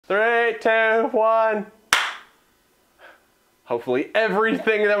3, 2, 1. Hopefully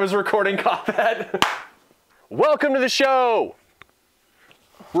everything that was recording caught that. Welcome to the show.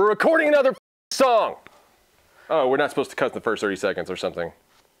 We're recording another song. Oh, we're not supposed to cut the first 30 seconds or something.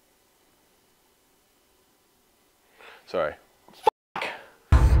 Sorry.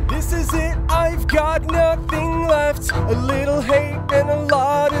 This is it, I've got nothing left. A little hate and a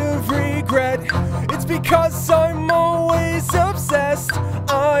lot of regret. It's because I'm always obsessed.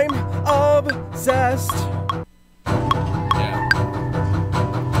 I'm obsessed. Yeah.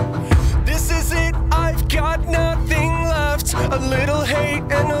 This is it, I've got nothing left. A little hate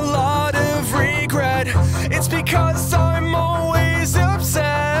and a lot of regret. It's because I'm always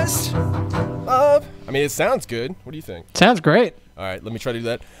obsessed. I mean, it sounds good. What do you think? Sounds great. All right, let me try to do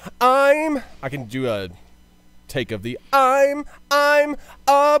that. I can do a take of the I'm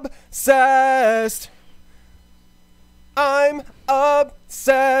obsessed. I'm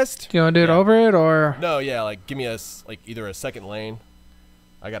obsessed. Do you want to do it over it or? No, yeah, like give me either a second lane.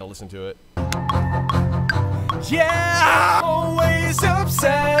 I gotta listen to it. Yeah, I'm always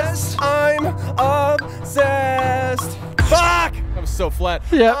obsessed. I'm obsessed. Fuck! That was so flat.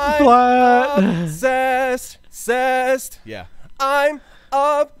 Yeah, flat. Obsessed. Yeah. I'm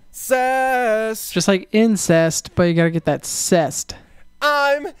obsessed. Just like incest, but you gotta get that cest.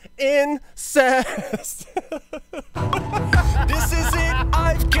 I'm incest. This is it,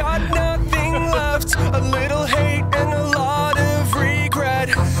 I've got nothing left. A little hate and a lot of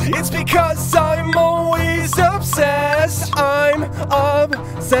regret. It's because I'm always obsessed. I'm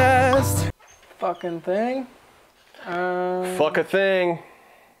obsessed. Fucking thing. Fuck a thing.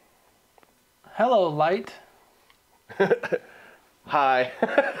 Hello, light. Hi.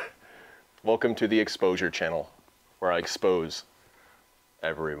 Welcome to the Exposure channel, where I expose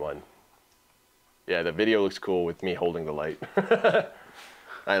everyone. Yeah, the video looks cool with me holding the light.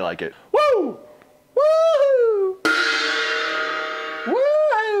 I like it. Woo! Woo!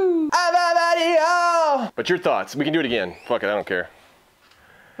 Woo! But your thoughts? We can do it again. Fuck it, I don't care.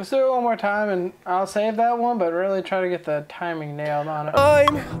 Let's do it one more time, and I'll save that one, but really try to get the timing nailed on it.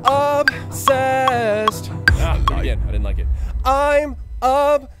 I'm obsessed. Again, I didn't like it. I'm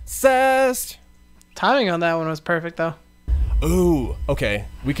obsessed. Timing on that one was perfect, though. Ooh, okay.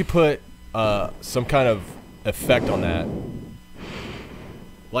 We could put some kind of effect on that.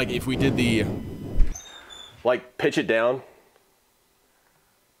 Like if we did the... Like, pitch it down.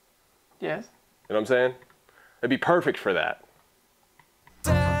 Yes. You know what I'm saying? It'd be perfect for that.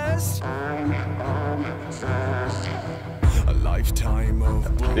 A lifetime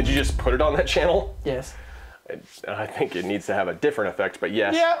of... Did you just put it on that channel? Yes. I think it needs to have a different effect, but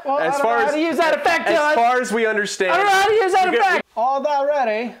yes. Yeah, well, I don't know how to use that effect, John. As far as we understand. I don't know how to use that effect. All that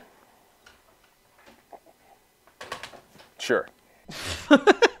ready. Sure. I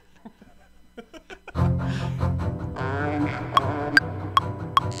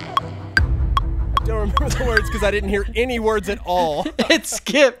don't remember the words because I didn't hear any words at all. It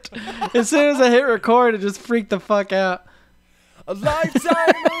skipped. As soon as I hit record, it just freaked the fuck out. A lifetime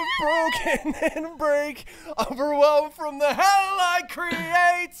of broken and break, overwhelmed from the hell I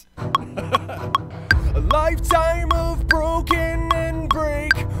create. A lifetime of broken and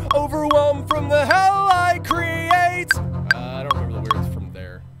break, overwhelmed from the hell I create. I don't remember the words from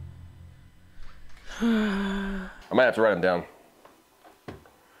there. I might have to write them down.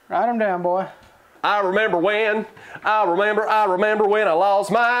 Write them down, boy. I remember when I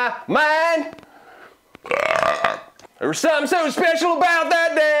lost my mind. There was something so special about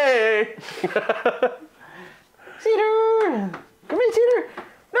that day. Cedar! Come here, Cedar!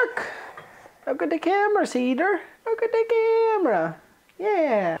 Look! Look at the camera, Cedar! Look at the camera!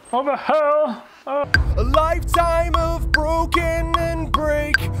 Yeah! What the hell? Oh. A lifetime of broken and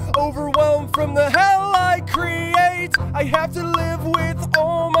break, overwhelmed from the hell I create. I have to live with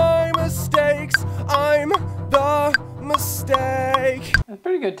all my mistakes. I'm the mistake. That's a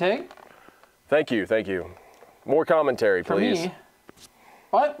pretty good take. Thank you, thank you. More commentary, please. For me.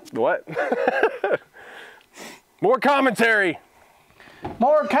 What? What? More commentary.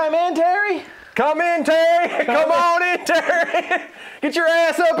 More commentary? Commentary! Come on in, Terry! Get your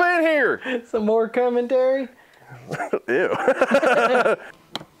ass up in here! Some more commentary? Ew.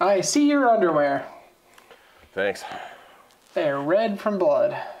 I see your underwear. Thanks. They're red from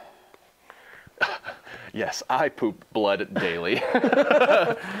blood. Yes, I poop blood daily.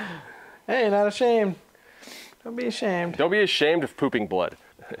 Hey, not ashamed. Don't be ashamed. Don't be ashamed of pooping blood.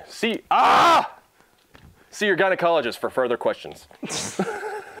 See your gynecologist for further questions. Just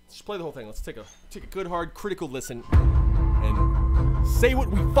play the whole thing. Let's take a good hard critical listen and say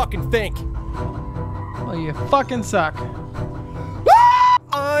what we fucking think. Well, you fucking suck.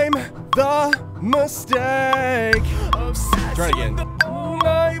 I'm the mistake. Try it again.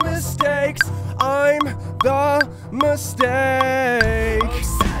 My mistakes, I'm the mistake.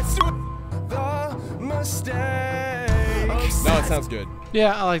 The mistake. No, it sounds good.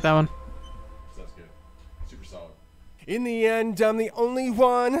 Yeah, I like that one. Sounds good. Super solid. In the end, I'm the only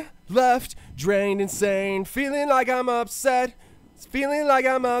one left, drained, insane, feeling like I'm upset. Feeling like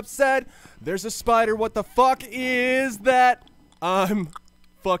I'm upset. There's a spider, what the fuck is that? I'm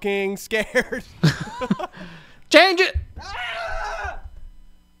fucking scared. Change it! I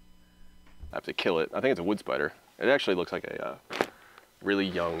have to kill it. I think it's a wood spider. It actually looks like a really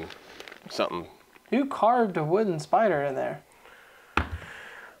young something. Who carved a wooden spider in there? Did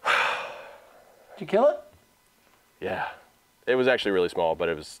you kill it? Yeah. It was actually really small, but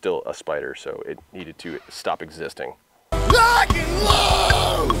it was still a spider, so it needed to stop existing. Lock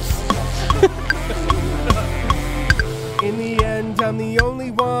and loose! In the end, I'm the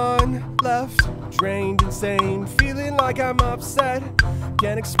only one left, drained, insane, feeling like I'm upset.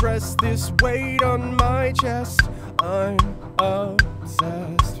 Can't express this weight on my chest. I'm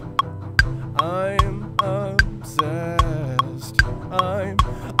obsessed. I'm obsessed. I'm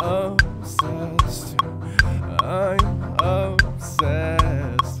obsessed. I'm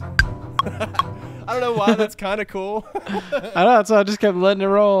obsessed. I don't know why that's kind of cool. I know, so I just kept letting it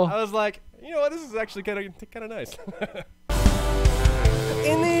roll. I was like, you know what, this is actually kind of nice.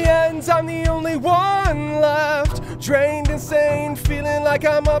 In the end, I'm the only one left, drained, insane, feeling like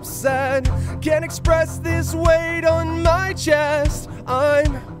I'm upset. Can't express this weight on my chest.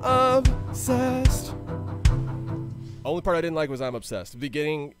 I'm obsessed. Only part I didn't like was I'm obsessed. The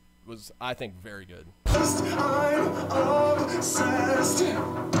beginning was, I think, very good. I'm obsessed.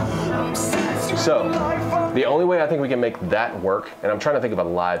 So, the only way I think we can make that work, and I'm trying to think of a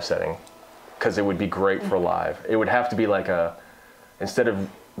live setting, because it would be great for live. It would have to be like a, instead of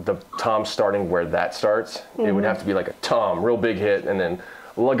the tom starting where that starts, it would have to be like a tom, real big hit, and then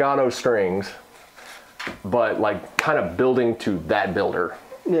legato strings, but like kind of building to that builder.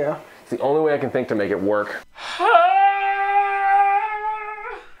 Yeah. It's the only way I can think to make it work.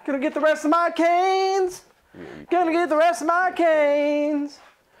 Gonna get the rest of my canes. Gonna get the rest of my canes.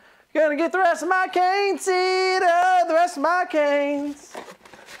 Gonna get the rest of my canes, Cedar, the rest of my canes.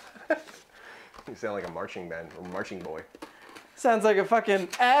 You sound like a marching band or marching boy. Sounds like a fucking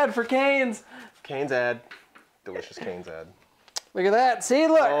ad for canes. Canes ad. Delicious Canes ad. Look at that. See,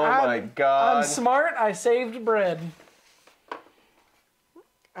 look. Oh my God. I'm smart. I saved bread.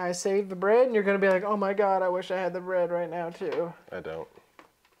 I saved the bread, and you're gonna be like, oh my God, I wish I had the bread right now too. I don't.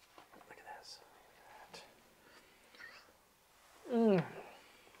 Look at this. Mmm.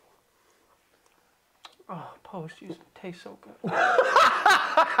 Oh, Post, you taste so good.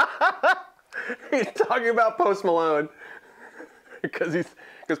 He's talking about Post Malone because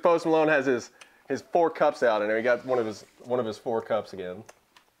Post Malone has his 4 cups out, and he got one of his 4 cups again.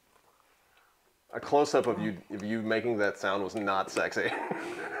 A close up of you making that sound was not sexy.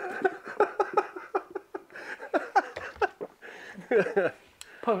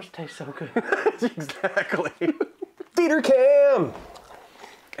 Post tastes so good. Exactly. Cedar Cam.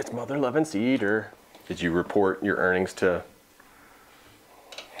 It's mother loving Cedar. Did you report your earnings to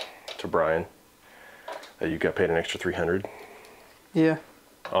Brian? That you got paid an extra $300? Yeah.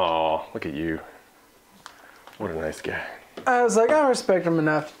 Oh, look at you. What a nice guy. I was like, I respect him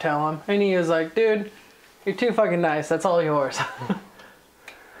enough to tell him. And he was like, dude, you're too fucking nice. That's all yours.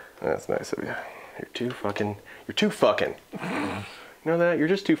 That's nice of you. You're too fucking. You know that? You're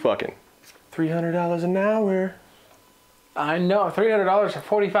just too fucking. $300 an hour. I know, $300 for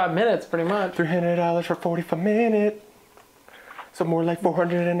 45 minutes, pretty much. $300 for 45 minutes. So more like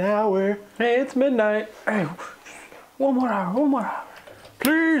 $400 an hour. Hey, it's midnight. Hey, one more hour.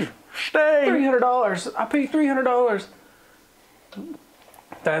 Please, stay. $300. I paid $300.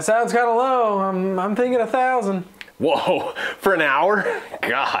 That sounds kind of low. I'm thinking 1,000. Whoa, for an hour?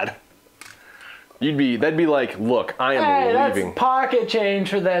 God. That'd be like, look, I am leaving. That's pocket change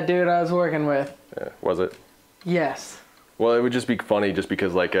for that dude I was working with. Yeah, was it? Yes. Well, it would just be funny just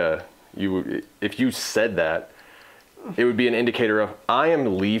because like if you said that, it would be an indicator of, I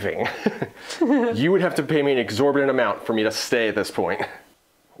am leaving. You would have to pay me an exorbitant amount for me to stay at this point.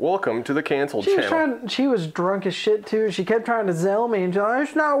 Welcome to the canceled channel. She was drunk as shit too. She kept trying to Zelle me and she's like,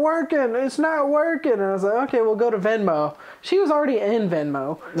 it's not working. And I was like, okay, we'll go to Venmo. She was already in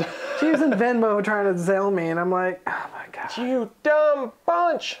Venmo. She was in Venmo trying to Zelle me and I'm like, oh my God. You dumb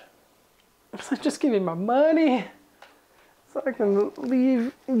bunch. I was like, just give me my money. So I can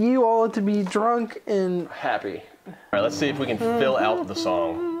leave you all to be drunk and happy. All right, let's see if we can fill out the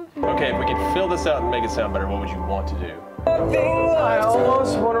song. Okay, if we can fill this out and make it sound better, what would you want to do? I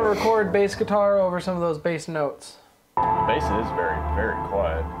almost want to record keyboard bass guitar over some of those bass notes. The bass is very, very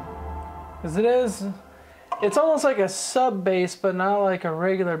quiet. Because it is, it's almost like a sub bass, but not like a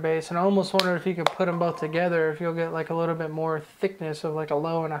regular bass. And I almost wonder if you could put them both together, if you'll get like a little bit more thickness of like a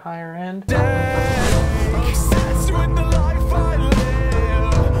low and a higher end. Obsessed with the life I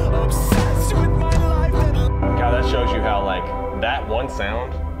live. Obsessed with my life that God, that shows you how like that one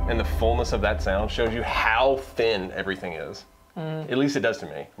sound and the fullness of that sound shows you how thin everything is. At least it does to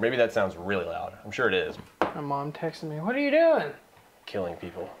me. Maybe that sounds really loud. I'm sure it is. My mom texted me, "What are you doing?" Killing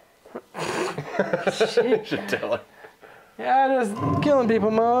people. Shit. Should tell her. Yeah, just killing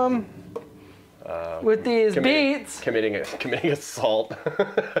people, Mom. With these beats. Committing assault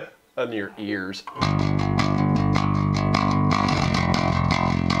on your ears.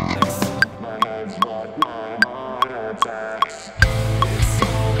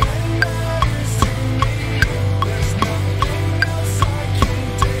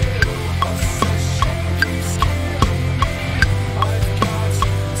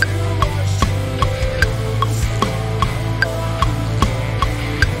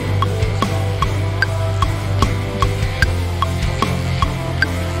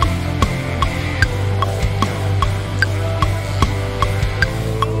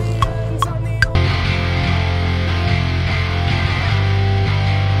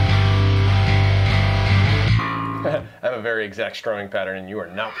 Very exact strumming pattern, and you are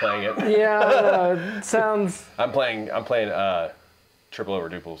not playing it. Yeah, it sounds. I'm playing triple over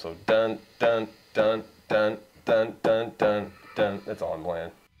duple. So dun dun dun dun dun dun dun dun. That's all I'm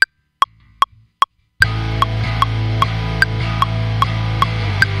playing.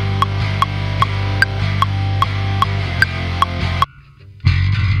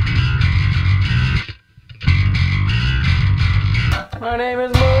 My name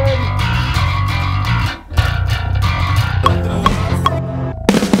is Lord.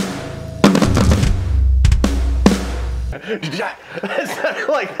 That sounded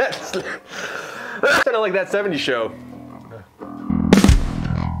like that. That sounded like that '70s show.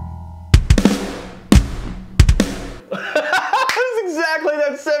 That's exactly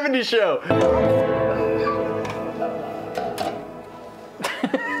that '70s show.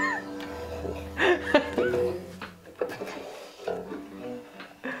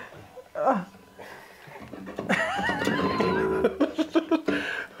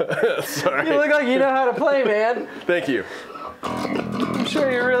 Sorry. You look like you know how to play, man. Thank you. I'm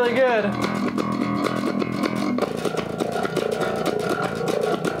sure you're really good.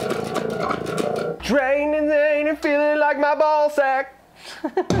 Draining and feeling like my ball sack.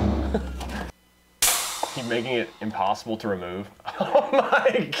 You're making it impossible to remove. Oh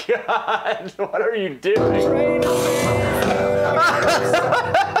my God! What are you doing?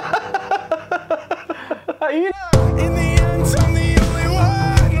 You in the end, I'm the only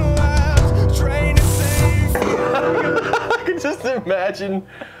one left. Trying to save. I can just imagine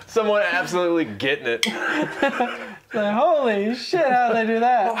someone absolutely getting it. like, holy shit, how'd they do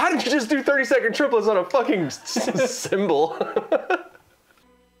that? How did you just do 30-second triplets on a fucking cymbal?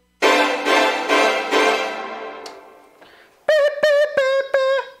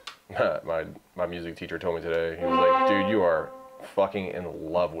 My music teacher told me today, he was like, dude, you are fucking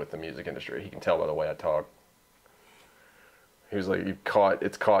in love with the music industry. He can tell by the way I talk. He was like,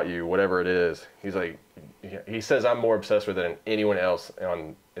 it's caught you, whatever it is. He's like, he says I'm more obsessed with it than anyone else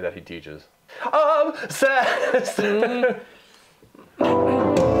that he teaches. Obsessed! Because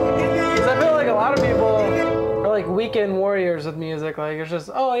I feel like a lot of people are like weekend warriors with music. Like, it's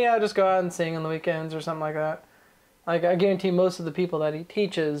just, oh yeah, just go out and sing on the weekends or something like that. Like, I guarantee most of the people that he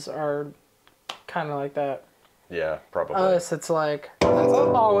teaches are kind of like that. Yeah, probably. Us, it's like,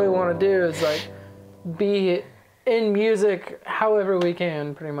 all we want to do is like be in music however we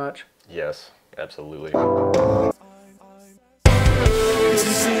can, pretty much. Yes, absolutely. This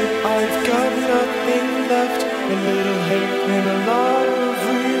is it, I've got nothing left. A little hate and a lot of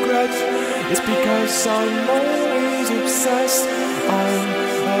regret. It's because I'm always obsessed.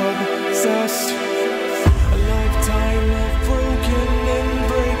 I'm obsessed. A lifetime of broken and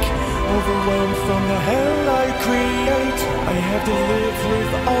break. Overwhelmed from the hell I create. I have to live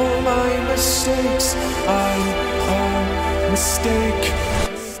with all my mistakes. I'm a mistake.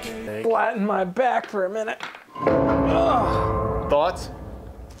 Flatten my back for a minute. Ugh. Thoughts?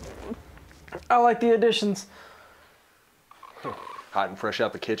 I like the additions. Hot and fresh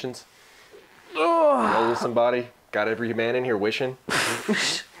out the kitchens. Ugh. Roll with somebody. Got every man in here wishing.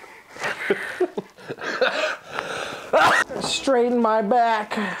 Straighten my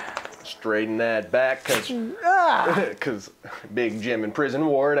back. Straighten that back, cause Big Jim in prison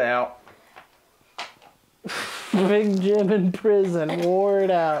wore it out. Big Jim in prison, wore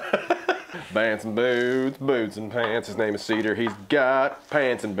it out. Pants and boots, boots and pants. His name is Cedar. He's got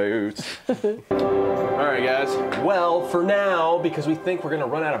pants and boots. All right, guys. Well, for now, because we think we're going to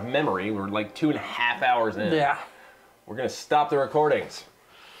run out of memory, we're like 2.5 hours in. Yeah. We're going to stop the recordings.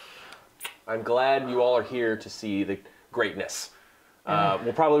 I'm glad you all are here to see the greatness.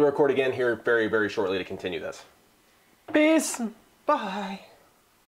 We'll probably record again here very, very shortly to continue this. Peace. Bye.